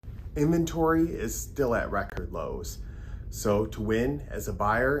Inventory is still at record lows. So to win as a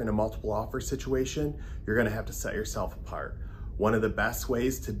buyer in a multiple offer situation, you're gonna have to set yourself apart. One of the best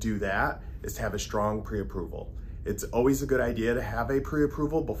ways to do that is to have a strong pre-approval. It's always a good idea to have a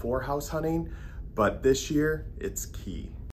pre-approval before house hunting, but this year it's key.